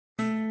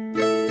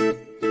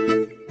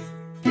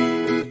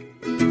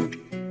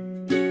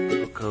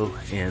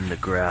and the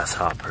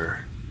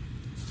Grasshopper.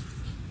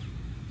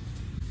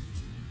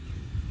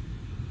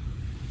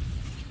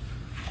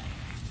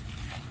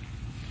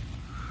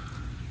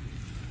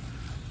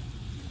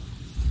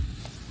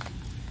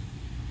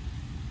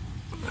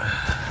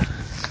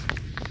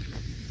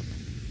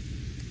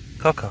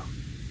 Coco.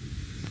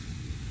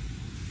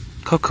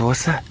 Coco,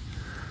 what's that?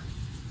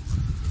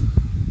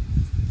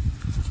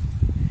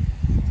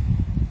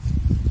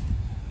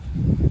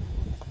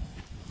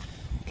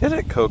 Get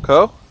it,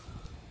 Coco.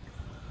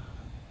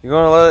 You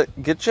gonna let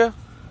it get you?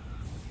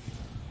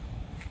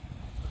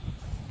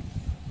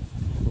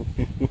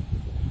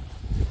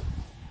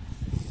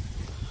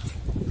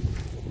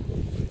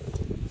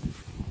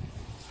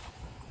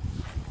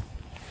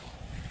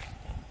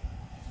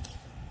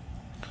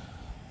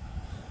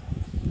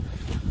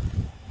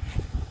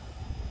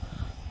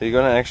 Are you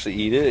gonna actually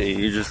eat it, or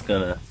are you just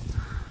gonna...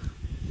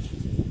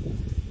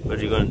 What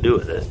are you gonna do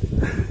with it?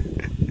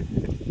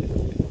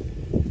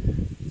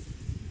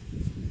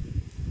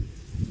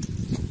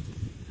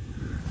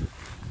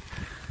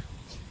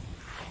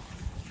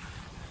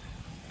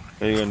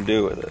 What are you gonna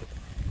do with it?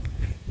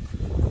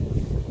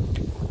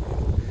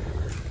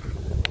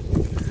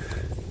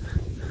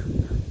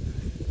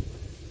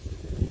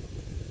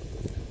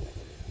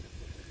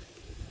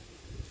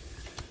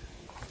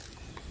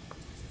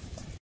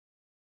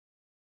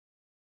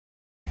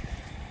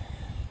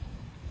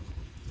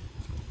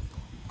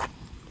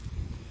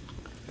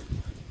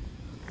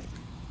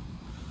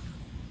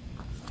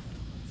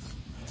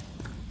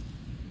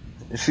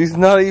 She's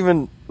not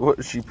even... What,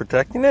 is she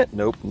protecting it?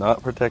 Nope,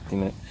 not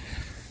protecting it.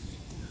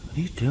 What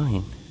are you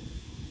doing?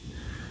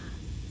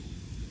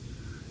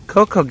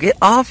 Coco, get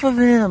off of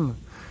him!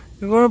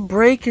 You're gonna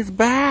break his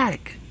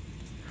back!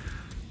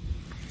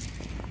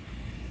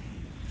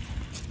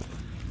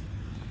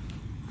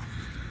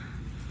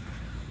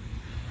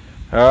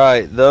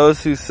 Alright,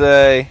 those who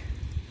say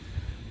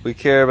we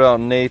care about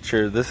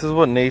nature, this is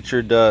what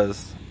nature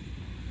does.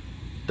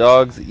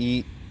 Dogs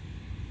eat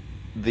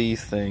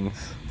these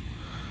things.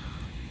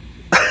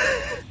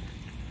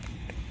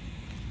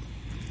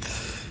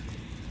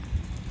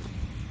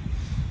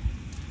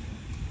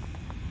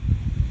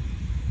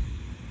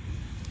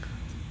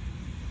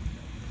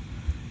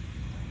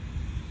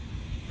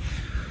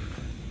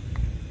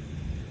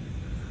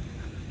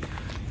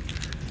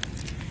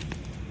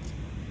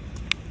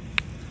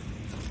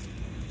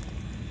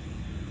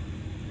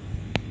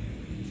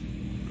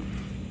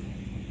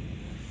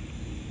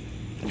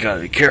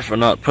 Gotta be careful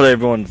not to put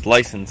everyone's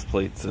license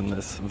plates in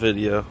this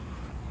video.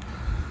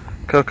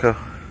 Coco.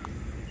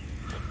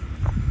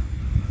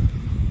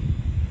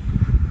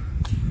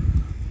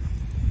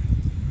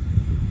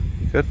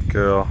 Good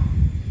girl.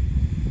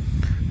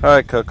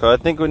 Alright, Coco, I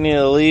think we need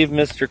to leave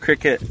Mr.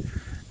 Cricket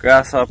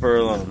Grasshopper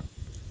alone.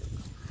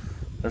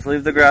 Let's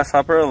leave the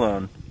Grasshopper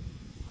alone.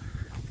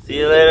 See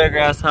you later,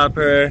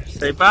 Grasshopper.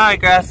 Say bye,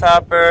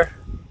 Grasshopper.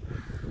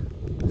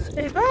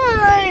 Say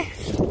bye.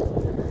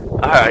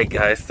 Alright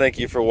guys, thank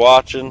you for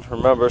watching.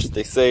 Remember,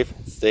 stay safe,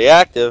 stay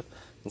active,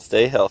 and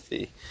stay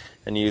healthy.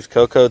 And use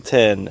Coco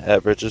 10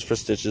 at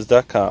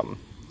britchesforstitches.com.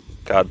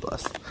 God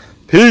bless.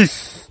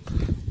 Peace!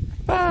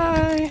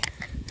 Bye!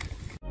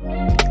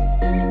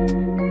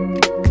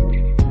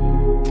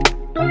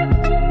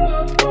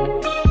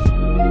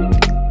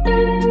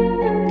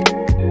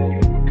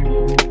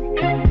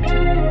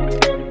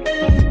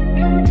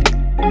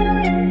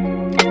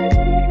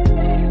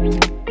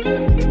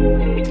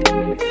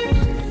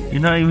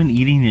 You're not even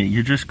eating it,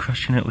 you're just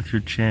crushing it with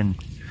your chin.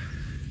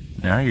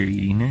 Now you're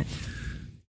eating it.